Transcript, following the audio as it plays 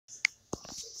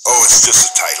it's just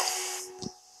a title.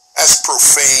 That's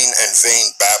profane and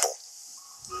vain babble.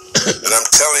 And I'm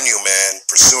telling you, man,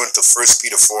 pursuant to 1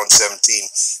 Peter 4 and 17,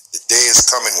 the day is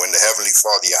coming when the Heavenly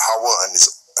Father, Yahweh,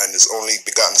 and his only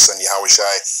begotten Son, Yahweh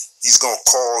Shai, he's going to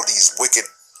call these wicked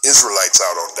Israelites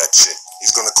out on that shit.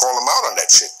 He's going to call them out on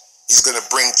that shit. He's going to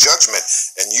bring judgment.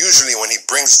 And usually when he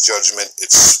brings judgment,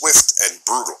 it's swift and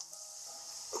brutal.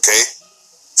 Okay?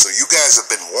 So you guys have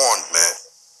been warned, man.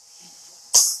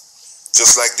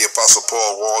 Just like the Apostle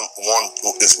Paul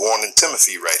is warning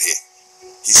Timothy right here.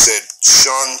 He said,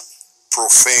 shun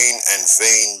profane and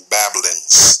vain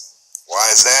babblings. Why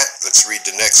is that? Let's read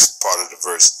the next part of the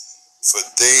verse. For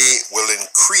they will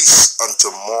increase unto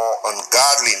more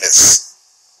ungodliness.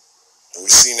 And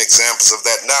we've seen examples of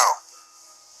that now.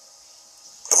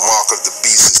 The mark of the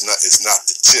beast is not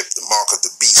the chip. The mark of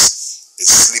the beast is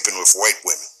sleeping with white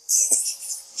women.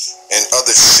 And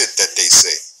other shit that they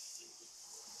say.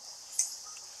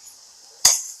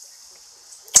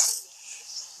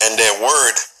 And their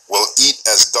word will eat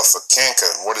as doth a canker.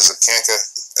 And what is a canker?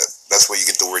 That's where you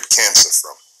get the word cancer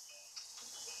from.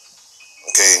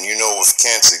 Okay, and you know with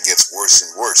cancer it gets worse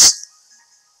and worse.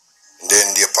 And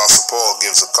then the Apostle Paul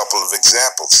gives a couple of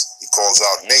examples. He calls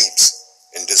out names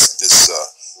in this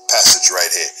passage right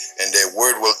here. And their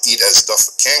word will eat as doth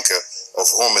a canker, of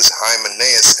whom is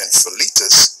Hymenaeus and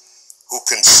Philetus, who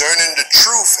concerning the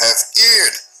truth have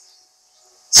erred,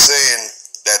 saying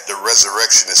that the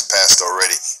resurrection is past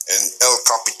already. And El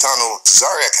Capitano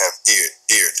Zariak have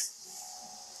erred,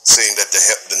 saying that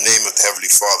the name of the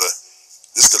Heavenly Father,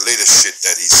 this is the latest shit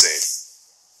that he's saying.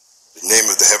 The name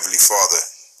of the Heavenly Father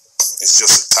is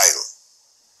just a title.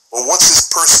 Well, what's his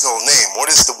personal name? What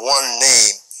is the one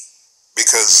name?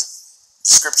 Because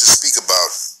the scriptures speak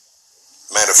about,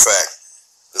 matter of fact,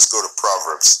 let's go to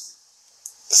Proverbs,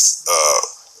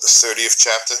 the 30th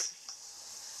chapter.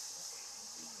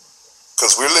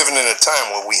 Because we're living in a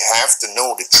time where we have to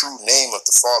know the true name of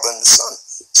the Father and the Son.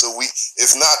 So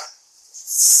if not,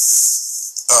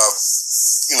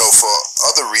 for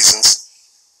other reasons,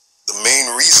 the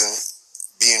main reason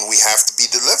being we have to be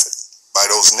delivered by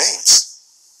those names.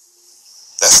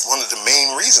 That's one of the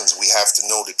main reasons we have to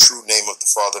know the true name of the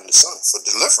Father and the Son, for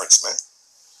deliverance, man.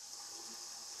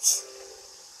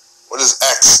 What does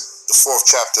Acts, the 4th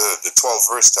chapter, the 12th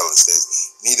verse tell us?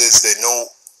 Neither is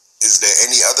there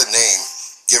any other name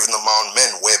given among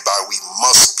men whereby we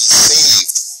must be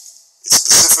saved. It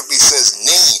specifically says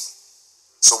name.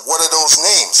 So what are those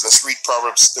names? Let's read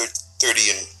Proverbs 30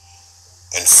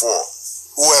 and 4.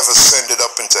 Who have ascended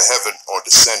up into heaven or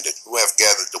descended? Who have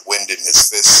gathered the wind in his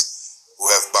fist? Who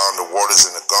have bound the waters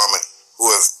in a garment? Who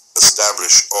have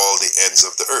established all the ends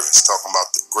of the earth? It's talking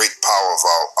about the great power of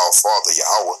our Father,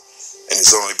 Yahweh, and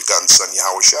his only begotten Son,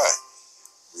 Yahweh Shai.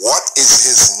 What is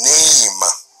his name?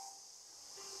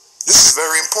 This is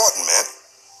very important, man.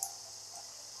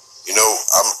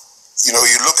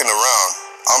 You're looking around.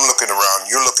 I'm looking around.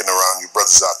 You're looking around. You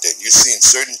brothers out there. You're seeing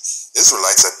certain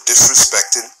Israelites are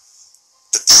disrespecting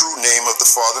the true name of the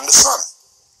Father and the Son.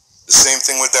 The same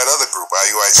thing with that other group,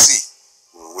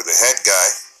 IUIC, with the head guy.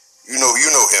 You know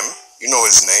him. You know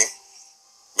his name.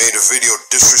 Made a video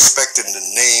disrespecting the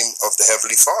name of the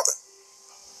Heavenly Father.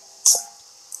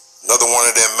 Another one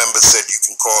of their members said you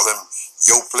can call him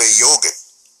Yoplay Yogurt.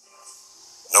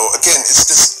 No, again,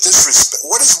 it's this disrespect.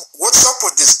 What's up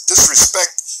with this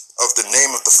disrespect of the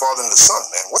name of the Father and the Son,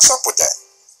 man? What's up with that?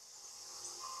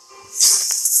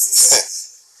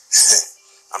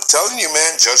 I'm telling you,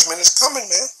 man, judgment is coming,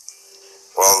 man.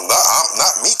 Well,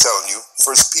 not me telling you.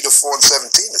 1 Peter 4 and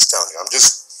 17 is telling you. I'm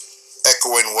just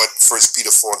echoing what 1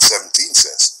 Peter 4 and 17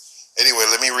 says. Anyway,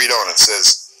 let me read on. It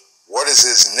says, what is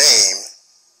his name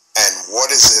and what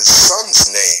is his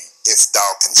son's name, if thou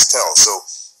canst tell? So,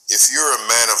 if you're a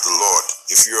man of the Lord,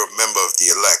 if you're a member of the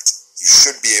elect, you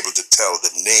should be able to tell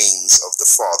the names of the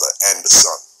Father and the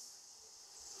Son.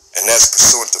 And that's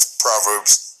pursuant to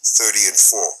Proverbs 30 and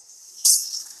 4.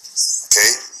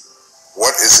 Okay?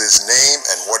 What is his name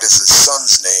and what is his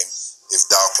son's name, if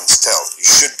thou canst tell?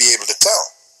 You should be able to tell.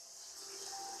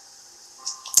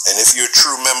 And if you're a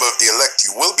true member of the elect,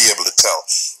 you will be able to tell.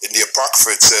 In the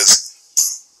Apocrypha it says,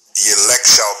 the elect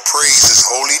shall praise his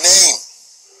holy name.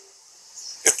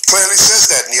 It clearly says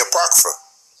that in the Apocrypha.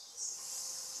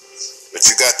 But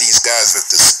you got these guys with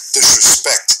this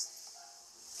disrespect.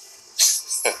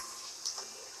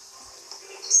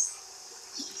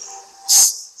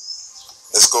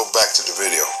 Let's go back to the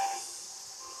video.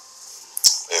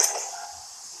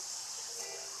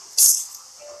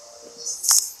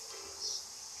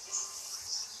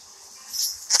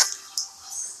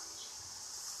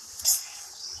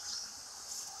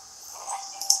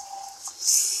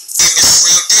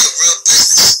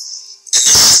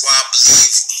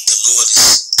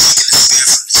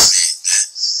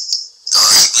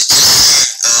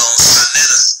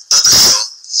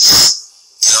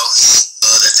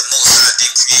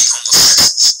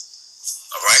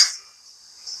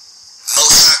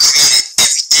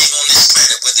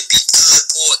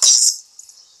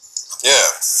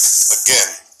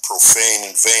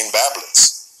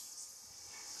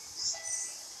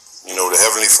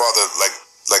 Father,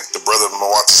 like the brother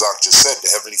Mawatazak just said,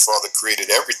 the Heavenly Father created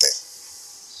everything.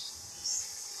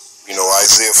 You know,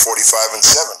 Isaiah 45 and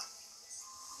 7.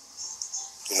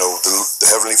 You know, the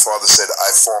Heavenly Father said, I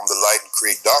form the light and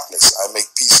create darkness. I make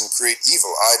peace and create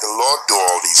evil. I, the Lord, do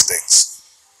all these things.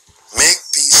 Make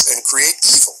peace and create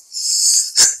evil.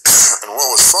 And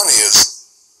what was funny is,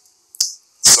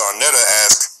 Sarnetta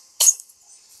asked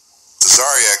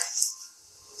Tazariak,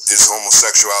 is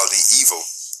homosexuality evil?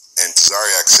 And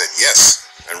Tazariak said yes.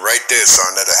 And right there,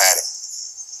 Sarnetta had it.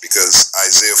 Because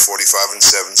Isaiah 45 and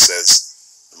 7 says,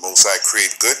 the Most High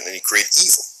create good and he create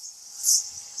evil.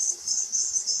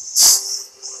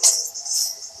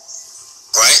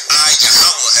 Right? I,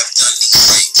 Yahweh, have done these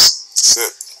things. That's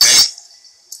it. Okay?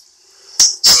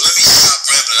 So let me stop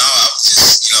rambling. I was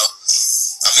just, you know,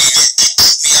 I mean, it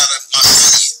took me out of my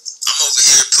study. I'm over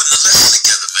here putting a lesson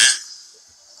together, man.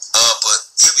 But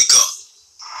here we go.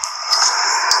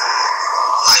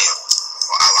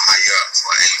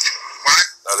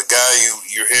 Now the guy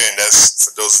you're hearing, that's,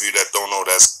 for those of you that don't know,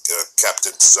 that's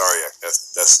Captain Tazariak.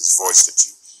 That's his voice that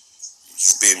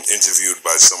he's being interviewed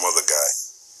by some other guy.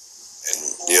 And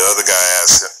the other guy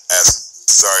asked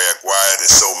Tazariak, why are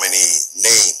there so many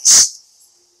names?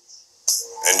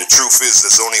 And the truth is,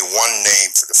 there's only one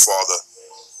name for the Father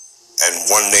and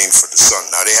one name for the Son.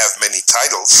 Now they have many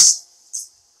titles,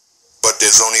 but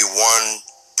there's only one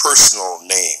personal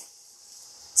name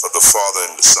for the Father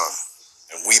and the Son.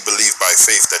 And we believe by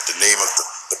faith that the name of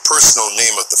the personal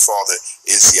name of the Father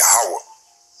is Yahweh,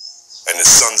 and the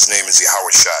Son's name is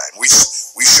Yahweh Shai. And we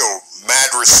show mad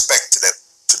respect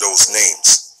to those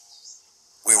names.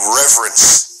 We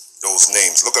reverence those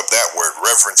names. Look up that word.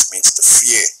 Reverence means to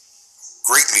fear,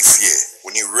 greatly fear.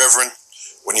 When you reverence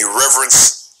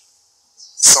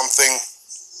something,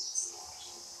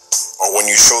 or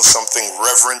when you show something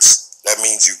reverence, that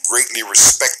means you greatly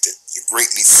respect it. You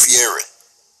greatly fear it.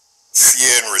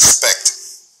 Fear and respect.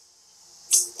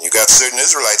 You got certain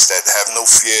Israelites that have no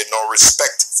fear nor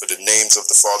respect for the names of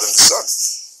the Father and the Son.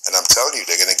 And I'm telling you,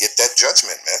 they're going to get that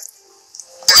judgment, man.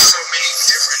 There's so many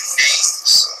different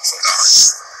names for God.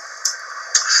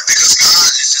 Because God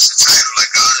is just a title,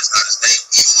 like God is not his name.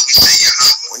 Even when we say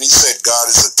Yahweh. When he said God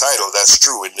is a title, that's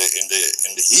true. In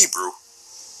the Hebrew,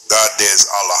 God there's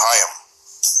Allahayim,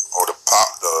 or the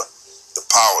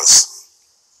powers.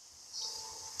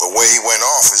 But where he went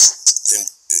off is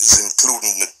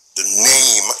including the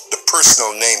name, the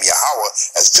personal name Yahweh,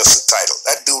 as just a title.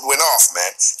 That dude went off, man.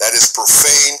 That is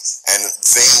profane and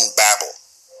vain babble.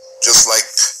 Just like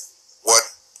what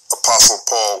Apostle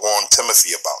Paul warned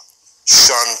Timothy about.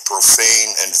 Shun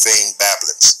profane and vain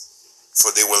babblings,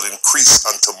 for they will increase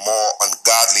unto more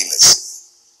ungodliness.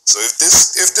 So if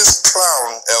this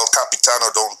clown El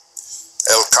Capitano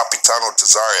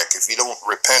Tazariak, if he don't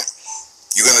repent,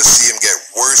 you're going to see him get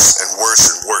worse and worse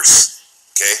and worse.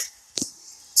 Okay?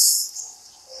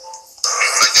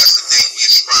 Like that's the thing we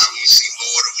ascribe. When you see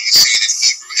Lord, or when you see it in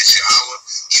Hebrew, it's Yahweh.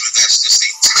 Even that's just a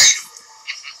title.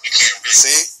 You can't really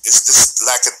see. It's this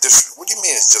lack of difference. What do you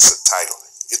mean? It's just a title.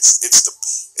 It's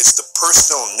the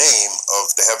personal name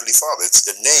of the Heavenly Father. It's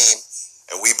the name,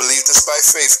 and we believe this by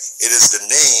faith. It is the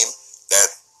name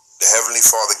that the Heavenly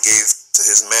Father gave to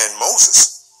his man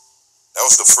Moses. That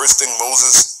was the first thing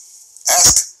Moses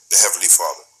asked the Heavenly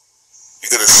Father.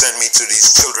 You're going to send me to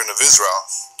these children of Israel.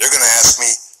 They're going to ask me,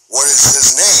 what is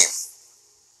his name?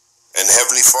 And the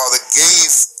Heavenly Father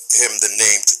gave him the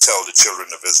name to tell the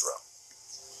children of Israel,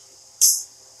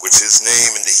 which his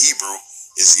name in the Hebrew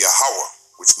is Yahweh,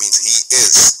 which means he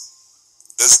is.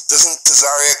 Doesn't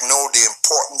Tazariak know the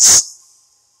importance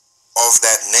of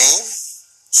that name?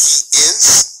 He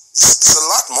is. It's a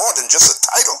lot more than just a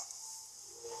title.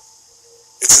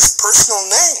 It's his personal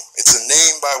name. It's a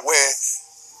name by where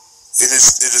it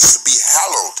is to be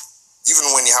hallowed. Even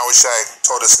when Yahweh Shai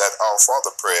taught us that Our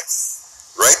Father prayer,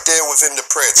 right there within the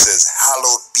prayer it says,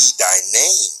 hallowed be thy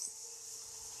name.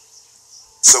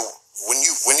 So when you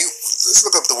let's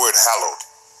look up the word hallowed.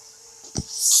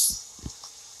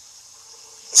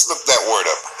 Let's look that word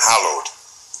up, hallowed.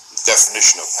 The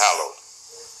definition of hallowed.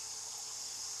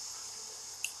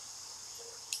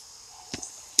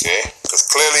 Okay? Because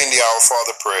clearly in the Our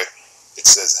Father prayer, it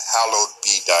says, hallowed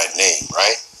be thy name,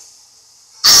 right?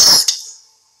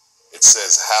 It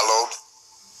says hallowed.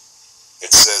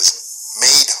 It says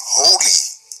made holy,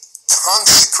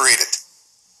 consecrated.